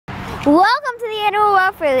Welcome to the Animal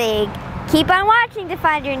Welfare League. Keep on watching to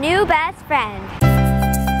find your new best friend.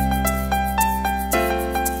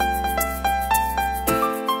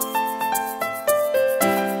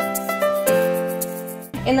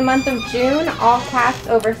 In the month of June, all cats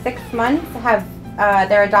over 6 months have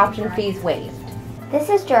their adoption fees waived. This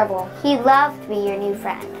is Gerbil. He loves to be your new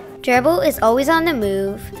friend. Gerbil is always on the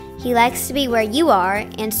move. He likes to be where you are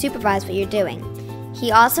and supervise what you're doing. He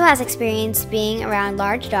also has experience being around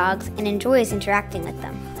large dogs and enjoys interacting with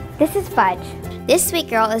them. This is Fudge. This sweet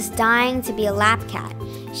girl is dying to be a lap cat.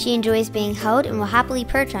 She enjoys being held and will happily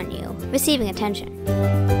perch on you, receiving attention.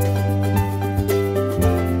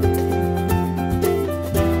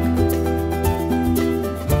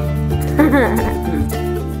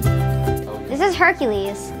 This is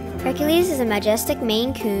Hercules. Hercules is a majestic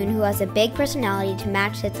Maine Coon who has a big personality to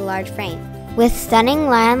match its large frame. With stunning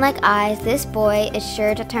lion-like eyes, this boy is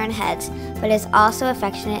sure to turn heads, but is also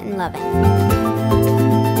affectionate and loving.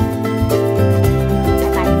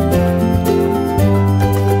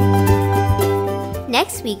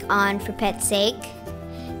 Next week on For Pet's Sake,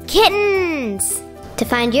 kittens! To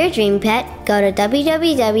find your dream pet, go to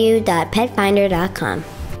www.petfinder.com.